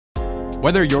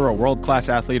Whether you're a world-class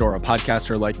athlete or a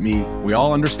podcaster like me, we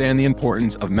all understand the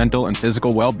importance of mental and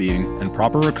physical well-being and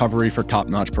proper recovery for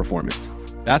top-notch performance.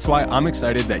 That's why I'm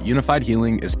excited that Unified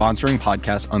Healing is sponsoring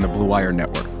podcasts on the Blue Wire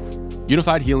Network.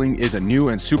 Unified Healing is a new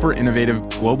and super innovative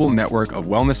global network of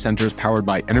wellness centers powered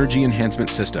by Energy Enhancement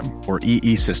System, or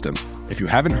EE System. If you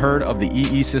haven't heard of the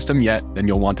EE System yet, then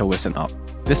you'll want to listen up.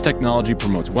 This technology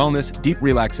promotes wellness, deep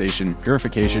relaxation,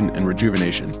 purification, and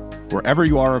rejuvenation. Wherever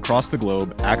you are across the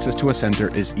globe, access to a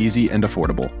center is easy and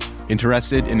affordable.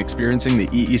 Interested in experiencing the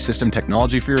EE System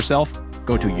technology for yourself?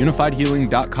 Go to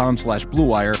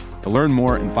unifiedhealing.com/bluewire to learn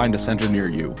more and find a center near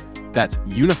you. That's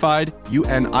unified,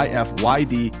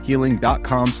 UNIFYD,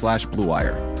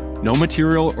 healing.com/bluewire. No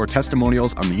material or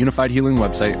testimonials on the Unified Healing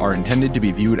website are intended to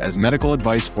be viewed as medical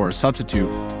advice or a substitute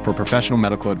for professional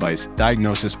medical advice,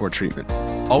 diagnosis, or treatment.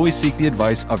 Always seek the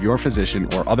advice of your physician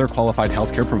or other qualified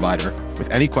healthcare provider with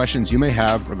any questions you may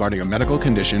have regarding a medical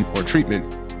condition or treatment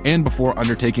and before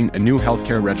undertaking a new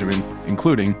healthcare regimen,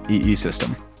 including EE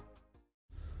System.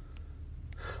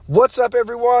 What's up,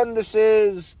 everyone? This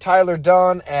is Tyler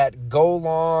Dunn at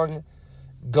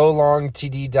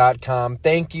golongtd.com.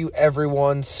 Thank you,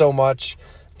 everyone, so much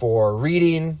for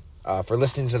reading, for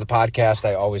listening to the podcast.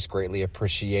 I always greatly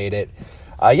appreciate it.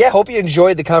 Hope you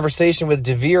enjoyed the conversation with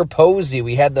Devere Posey.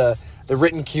 We had the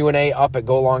written Q&A up at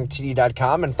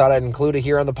golongtd.com and thought I'd include it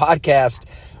here on the podcast.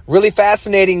 Really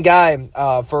fascinating guy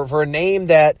for a name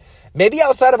that maybe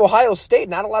outside of Ohio State,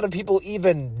 not a lot of people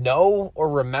even know or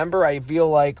remember. I feel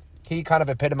like he kind of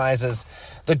epitomizes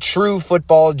the true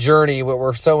football journey where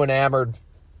we're so enamored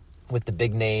with the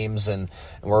big names and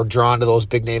we're drawn to those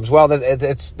big names. Well,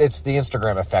 it's the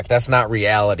Instagram effect. That's not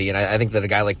reality. And I think that a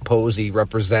guy like Posey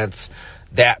represents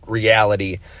that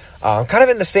reality. Kind of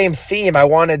in the same theme, I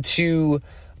wanted to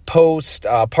post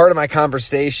part of my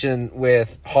conversation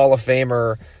with Hall of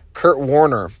Famer Kurt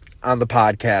Warner on the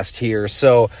podcast here.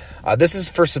 So this is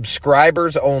for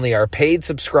subscribers only, our paid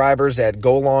subscribers at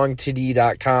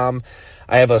golongtd.com.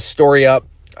 I have a story up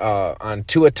on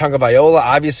Tua Tagovailoa.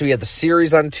 Obviously, we had the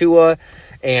series on Tua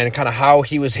and kind of how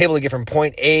he was able to get from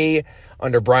point A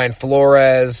under Brian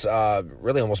Flores,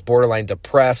 really almost borderline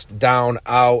depressed, down,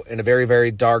 out, in a very, very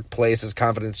dark place, his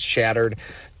confidence shattered,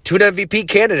 to an MVP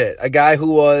candidate, a guy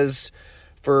who was,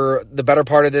 for the better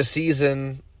part of this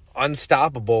season,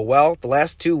 unstoppable. Well, the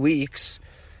last 2 weeks,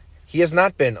 he has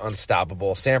not been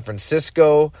unstoppable. San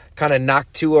Francisco kind of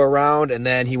knocked Tua around, and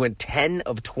then he went 10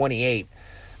 of 28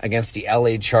 against the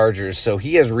LA Chargers. So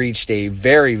he has reached a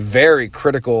very, very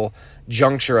critical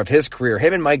juncture of his career.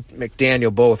 Him and Mike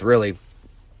McDaniel both, really.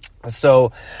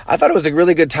 So I thought it was a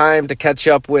really good time to catch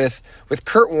up with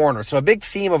Kurt Warner. So a big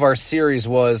theme of our series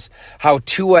was how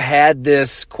Tua had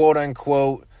this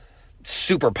quote-unquote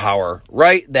superpower,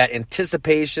 right? That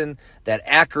anticipation, that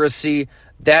accuracy,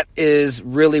 that is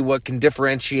really what can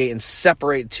differentiate and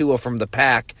separate Tua from the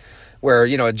pack, where,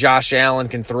 Josh Allen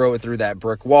can throw it through that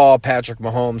brick wall. Patrick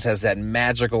Mahomes has that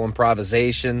magical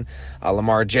improvisation.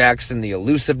 Lamar Jackson, the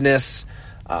elusiveness.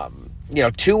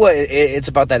 Tua, it's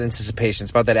about that anticipation.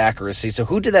 It's about that accuracy. So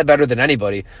who did that better than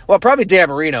anybody? Well, probably Dan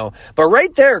Marino. But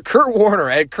right there, Kurt Warner,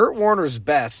 at Kurt Warner's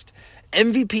best,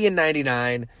 MVP in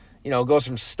 99, goes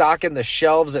from stocking the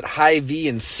shelves at Hy-Vee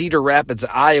in Cedar Rapids,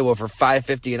 Iowa for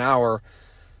 $5.50 an hour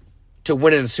to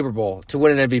winning a Super Bowl, to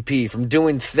win an MVP, from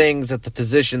doing things at the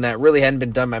position that really hadn't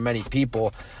been done by many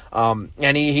people.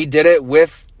 And he did it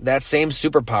with that same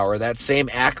superpower, that same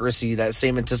accuracy, that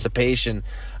same anticipation.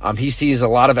 He sees a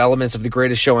lot of elements of the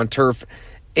greatest show on turf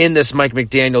in this Mike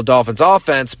McDaniel Dolphins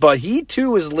offense, but he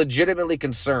too is legitimately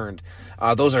concerned.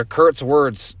 Those are Kurt's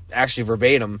words, actually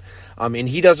verbatim. And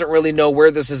he doesn't really know where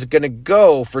this is going to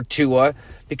go for Tua,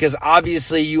 because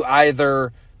obviously you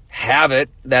either have it,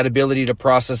 that ability to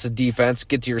process a defense,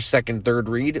 get to your second, third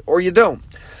read, or you don't.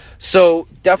 So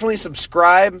definitely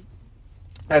subscribe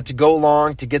to Go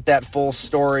Long to get that full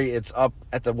story. It's up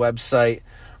at the website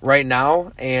right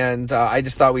now, and I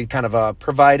just thought we'd kind of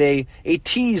provide a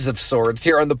tease of sorts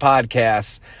here on the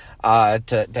podcast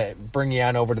to bring you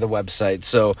on over to the website.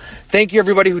 So thank you,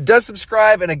 everybody who does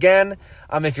subscribe. And again,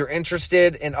 if you're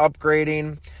interested in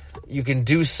upgrading, you can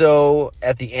do so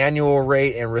at the annual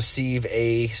rate and receive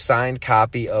a signed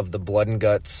copy of the Blood and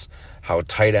Guts, How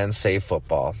Tight Ends Save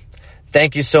Football.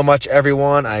 Thank you so much,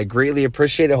 everyone. I greatly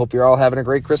appreciate it. Hope you're all having a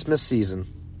great Christmas season.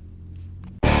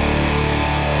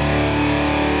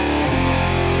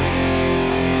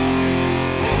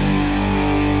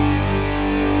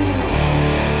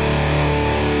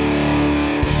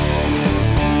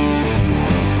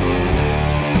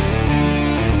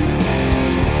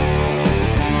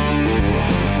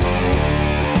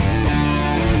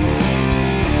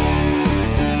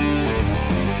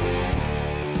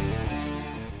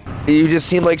 You just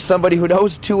seem like somebody who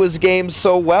knows Tua's game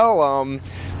so well.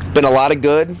 Been a lot of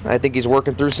good. I think he's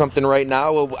working through something right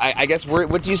now. Well, I guess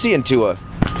what do you see in Tua?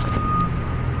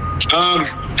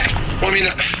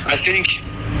 I think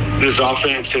this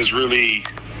offense has really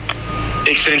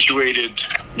accentuated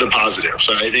the positive.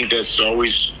 So I think that's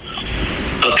always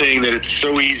a thing, that it's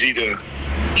so easy to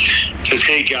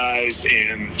take guys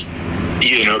and,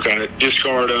 kind of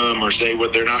discard them or say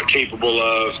what they're not capable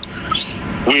of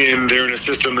when they're in a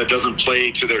system that doesn't play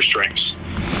to their strengths.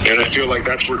 And I feel like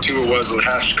that's where Tua was the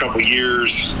last couple of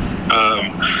years.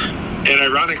 And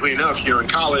ironically enough, in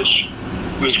college,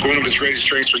 was one of his greatest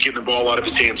strengths for getting the ball out of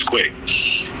his hands quick.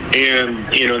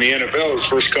 And, in the NFL, his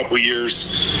first couple of years,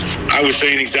 I was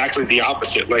saying exactly the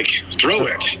opposite. Like, throw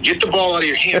it. Get the ball out of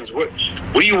your hands. What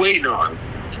are you waiting on?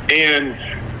 And,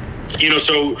 you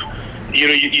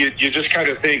just kind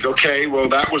of think, okay, well,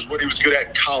 that was what he was good at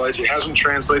in college. It hasn't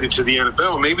translated to the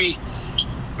NFL. Maybe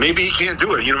he can't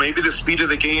do it. Maybe the speed of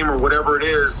the game or whatever it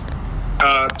is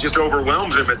just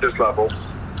overwhelms him at this level.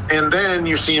 And then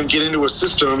you see him get into a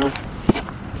system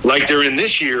like they're in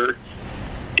this year,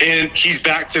 and he's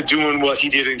back to doing what he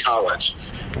did in college.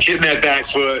 Hitting that back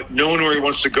foot, knowing where he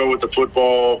wants to go with the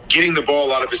football, getting the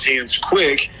ball out of his hands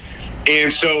quick.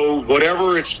 And so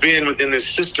whatever it's been within this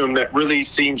system that really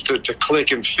seems to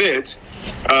click and fit,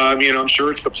 I'm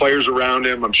sure it's the players around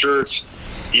him. I'm sure it's,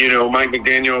 Mike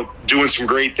McDaniel doing some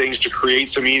great things to create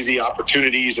some easy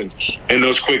opportunities and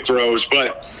those quick throws.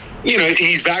 But,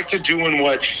 he's back to doing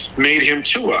what made him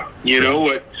Tua,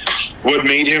 what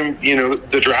made him,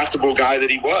 the draftable guy that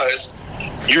he was.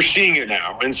 You're seeing it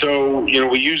now. And so,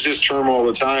 we use this term all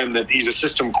the time that he's a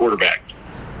system quarterback.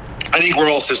 I think we're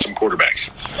all system quarterbacks.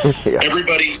 Yeah.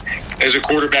 Everybody as a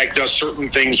quarterback does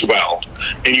certain things well,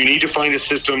 and you need to find a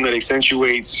system that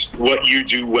accentuates what you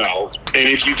do well. And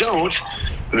if you don't,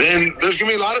 then there's going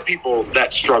to be a lot of people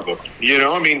that struggle.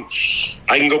 I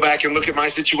can go back and look at my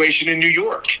situation in New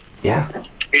York. Yeah.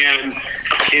 And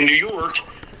in New York,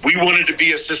 we wanted to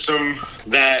be a system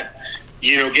that,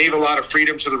 gave a lot of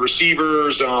freedom to the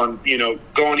receivers on,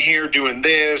 going here, doing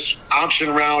this,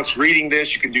 option routes, reading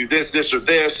this, you can do this, this, or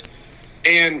this.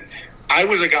 And I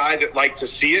was a guy that liked to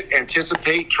see it,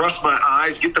 anticipate, trust my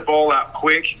eyes, get the ball out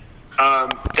quick.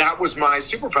 That was my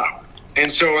superpower.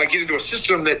 And so I get into a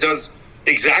system that does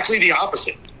exactly the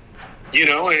opposite, so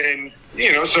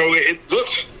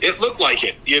it looked like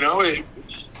it, we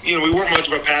weren't much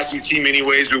of a passing team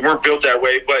anyways. We weren't built that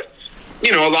way, but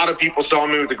a lot of people saw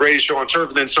me with the greatest show on turf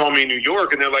and then saw me in New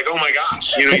York and they're like, oh my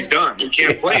gosh, he's done. He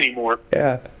can't play anymore.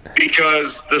 Yeah.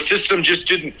 Because the system just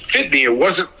didn't fit me. It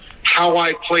wasn't how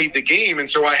I played the game. And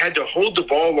so I had to hold the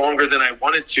ball longer than I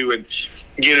wanted to. And,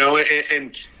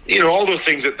 all those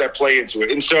things that play into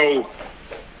it. And so,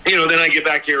 then I get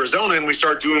back to Arizona and we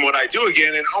start doing what I do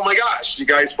again. And, oh my gosh, the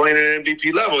guy's playing at an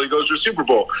MVP level. He goes to a Super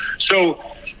Bowl. So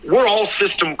we're all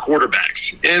system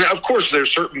quarterbacks. And of course, there's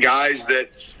certain guys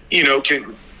that,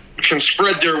 can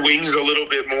spread their wings a little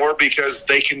bit more because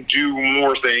they can do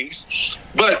more things.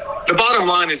 But the bottom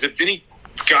line is if any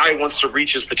guy wants to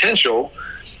reach his potential,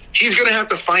 he's going to have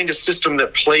to find a system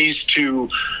that plays to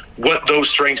what those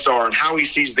strengths are and how he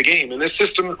sees the game. And this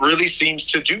system really seems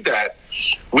to do that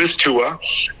with Tua.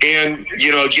 And,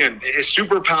 again, his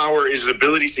superpower is his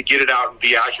ability to get it out and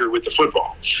be accurate with the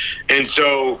football. And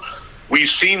so we've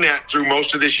seen that through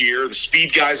most of this year. The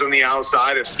speed guys on the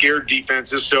outside have scared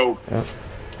defenses. So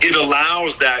it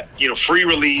allows that, free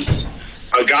release,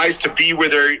 guys to be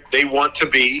where they want to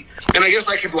be. And I guess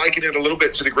I could liken it a little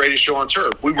bit to the greatest show on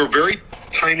turf. We were very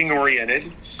timing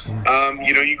oriented.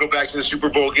 You go back to the Super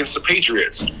Bowl against the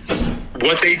Patriots.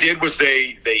 What they did was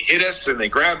they hit us and they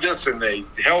grabbed us and they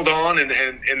held on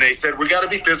and they said, we got to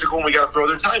be physical and we got to throw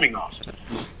their timing off.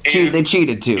 They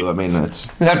cheated too. I mean,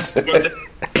 that's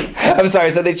I'm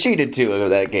sorry. So they cheated too of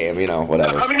that game,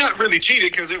 whatever. I mean, not really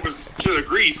cheated because it was to a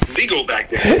degree legal back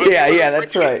then. But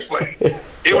that's right.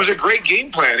 It was a great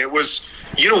game plan. It was,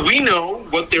 we know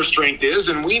what their strength is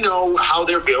and we know how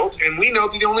they're built and we know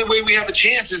that the only way we have a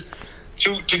chance is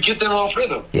to get them off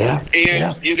rhythm. Yeah.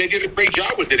 And they did a great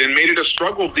job with it and made it a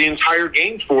struggle the entire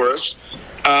game for us.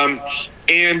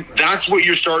 And that's what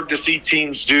you're starting to see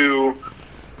teams do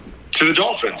to the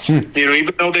Dolphins.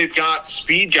 Even though they've got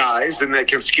speed guys and that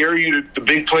can scare you to the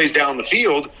big plays down the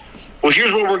field, well,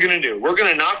 here's what we're going to do. We're going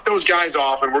to knock those guys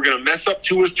off and we're going to mess up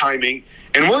Tua's timing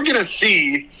and we're going to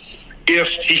see if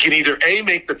he can either A,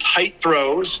 make the tight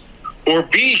throws, or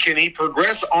B, can he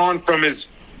progress on from his,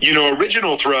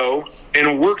 original throw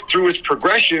and work through his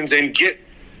progressions and get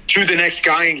to the next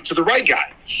guy and to the right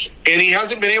guy. And he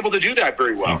hasn't been able to do that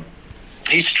very well.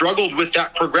 He struggled with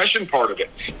that progression part of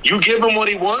it. You give him what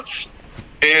he wants,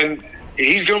 and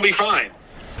he's going to be fine.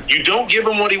 You don't give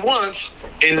him what he wants,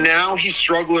 and now he's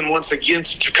struggling once again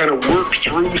to kind of work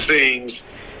through things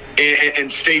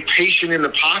and stay patient in the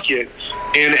pocket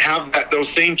and have those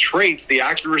same traits, the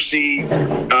accuracy,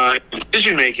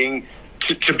 decision-making,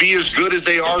 to be as good as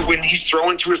they are when he's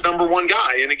throwing to his number one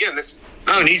guy. And again, that's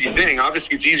not an easy thing.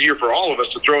 Obviously, it's easier for all of us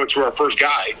to throw it to our first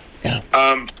guy. Yeah.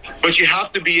 But you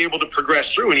have to be able to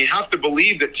progress through, and you have to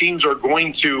believe that teams are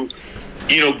going to,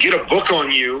 get a book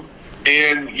on you.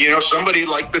 And, somebody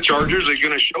like the Chargers are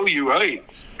going to show you, hey,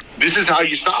 this is how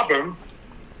you stop him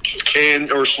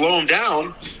or slow him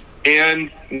down.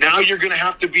 And now you're going to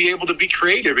have to be able to be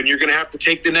creative, and you're going to have to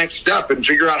take the next step and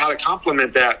figure out how to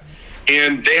complement that.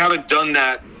 And they haven't done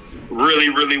that really,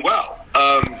 really well.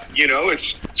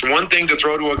 It's one thing to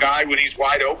throw to a guy when he's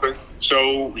wide open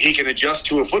so he can adjust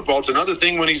to a football. It's another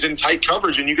thing when he's in tight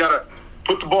coverage and you got to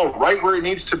put the ball right where it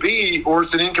needs to be, or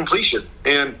it's an incompletion.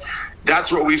 And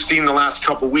that's what we've seen the last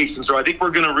couple of weeks. And so I think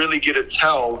we're going to really get a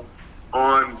tell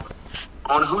on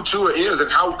who Tua is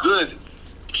and how good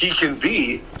he can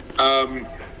be,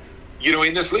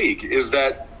 in this league, is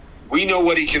that we know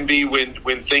what he can be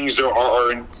when things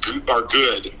are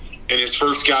good and his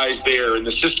first guy's there and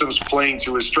the system's playing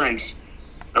to his strengths.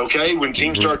 Okay, when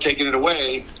teams start taking it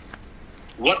away,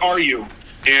 what are you?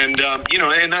 And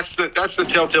and that's the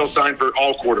telltale sign for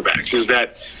all quarterbacks, is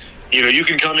that you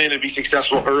can come in and be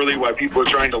successful early while people are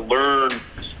trying to learn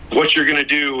what you're going to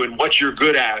do and what you're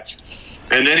good at,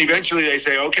 and then eventually they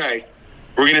say, okay,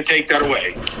 we're going to take that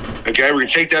away. Okay, we're going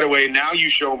to take that away. Now you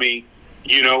show me,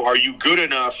 are you good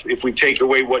enough if we take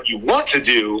away what you want to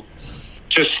do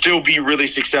to still be really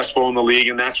successful in the league?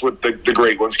 And that's what the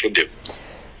great ones can do.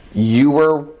 You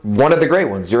were one of the great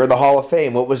ones. You're in the Hall of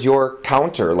Fame. What was your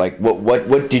counter? Like,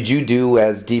 what did you do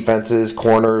as defenses,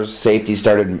 corners, safety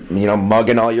started,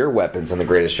 mugging all your weapons in the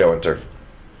greatest show on turf?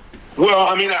 Well,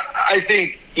 I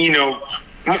think,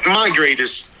 my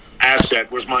greatest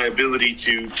asset was my ability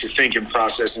to think and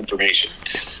process information.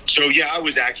 So, yeah, I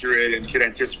was accurate and could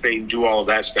anticipate and do all of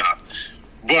that stuff.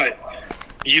 But,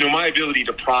 my ability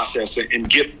to process it and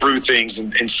get through things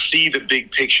and see the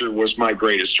big picture was my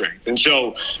greatest strength. And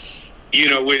so,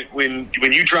 when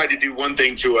you tried to do one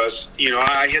thing to us,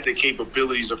 I had the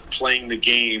capabilities of playing the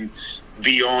game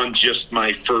beyond just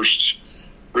my first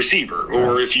receiver,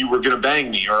 or if you were going to bang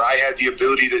me, or I had the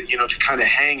ability to, to kind of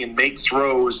hang and make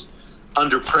throws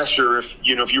under pressure if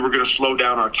you were going to slow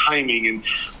down our timing. And,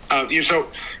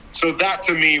 so that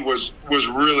to me was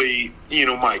really,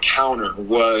 my counter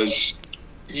was,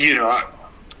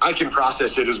 I can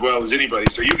process it as well as anybody.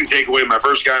 So you can take away my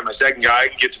first guy, my second guy, I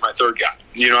can get to my third guy.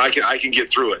 I can get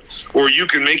through it. Or you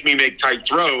can make me make tight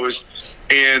throws,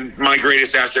 and my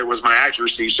greatest asset was my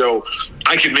accuracy. So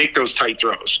I can make those tight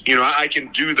throws. I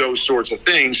can do those sorts of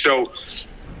things. So,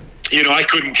 I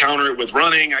couldn't counter it with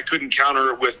running. I couldn't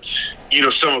counter it with,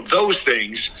 some of those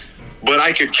things. But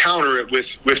I could counter it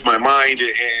with my mind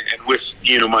and with,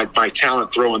 my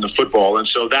talent throwing the football. And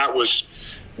so that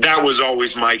was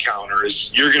always my counter,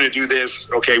 is you're going to do this.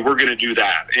 Okay, we're going to do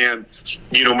that. And,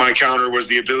 my counter was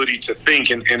the ability to think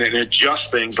and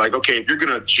adjust things like, okay, if you're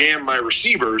going to jam my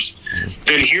receivers,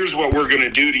 then here's what we're going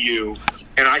to do to you.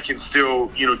 And I can still,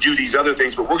 do these other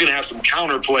things, but we're going to have some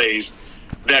counter plays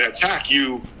that attack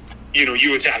you,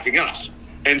 you attacking us.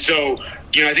 And so,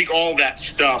 I think all that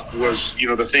stuff was,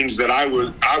 the things that I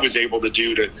was able to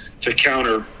do to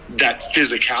counter that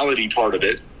physicality part of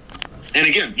it. And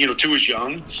again, Tua's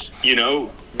young,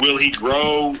 will he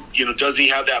grow? Does he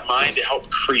have that mind to help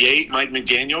create? Mike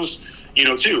McDaniels,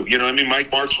 too.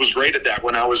 Mike Martz was great at that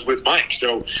when I was with Mike.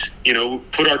 So,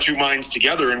 put our two minds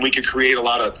together and we could create a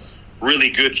lot of really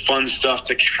good, fun stuff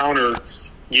to counter,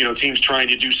 teams trying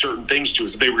to do certain things to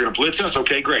us. If they were going to blitz us,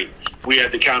 okay, great. We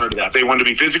had the counter to that. If they wanted to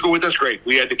be physical with us, great.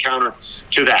 We had the counter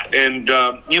to that. And,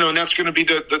 and that's going to be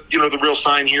the real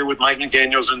sign here with Mike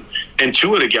McDaniels and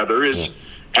Tua together is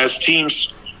as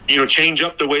teams, change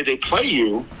up the way they play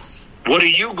you, what are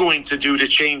you going to do to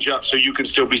change up so you can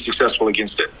still be successful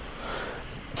against it?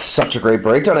 Such a great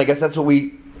breakdown. I guess that's what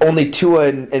only Tua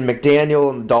and McDaniel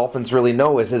and the Dolphins really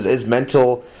know is his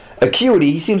mental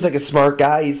acuity. He seems like a smart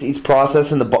guy. He's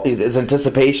processing his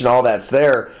anticipation, all that's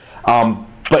there.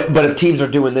 But if teams are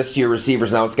doing this to your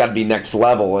receivers now, it's got to be next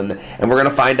level, and we're going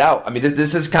to find out.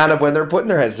 This is kind of when they're putting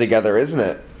their heads together, isn't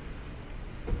it?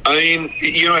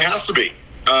 It has to be.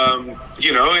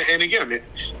 And again,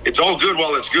 it's all good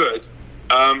while it's good.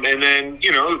 And then,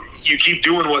 you keep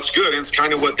doing what's good, and it's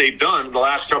kind of what they've done the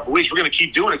last couple of weeks. We're going to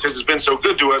keep doing it because it's been so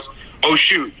good to us. Oh,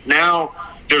 shoot, now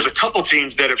there's a couple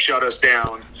teams that have shut us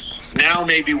down. Now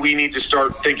maybe we need to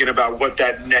start thinking about what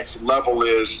that next level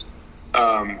is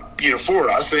for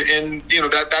us. And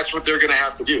that's what they're going to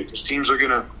have to do, because teams are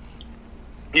going to,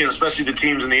 especially the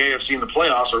teams in the AFC in the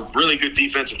playoffs are really good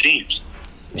defensive teams.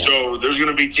 Yeah. So there's going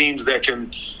to be teams that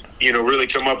can, really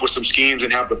come up with some schemes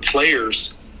and have the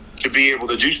players to be able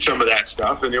to do some of that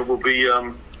stuff. And it will be,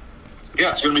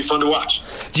 it's going to be fun to watch.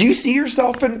 Do you see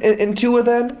yourself in Tua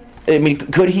then? I mean,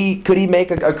 could he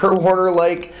make a Kurt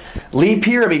Warner-like leap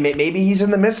here? I mean, maybe he's in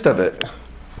the midst of it.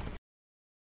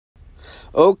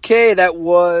 Okay, that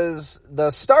was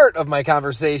the start of my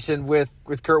conversation with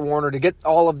Kurt Warner. To get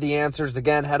all of the answers,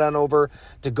 again, head on over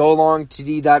to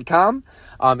golongtd.com.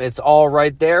 It's all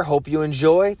right there. Hope you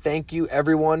enjoy. Thank you,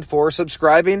 everyone, for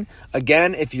subscribing.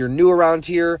 Again, if you're new around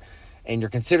here and you're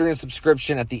considering a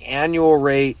subscription at the annual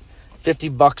rate,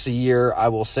 $50 a year, I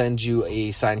will send you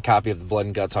a signed copy of the Blood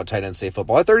and Guts, How Tight Ends Save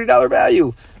Football, a $30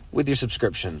 value with your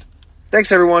subscription.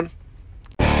 Thanks, everyone.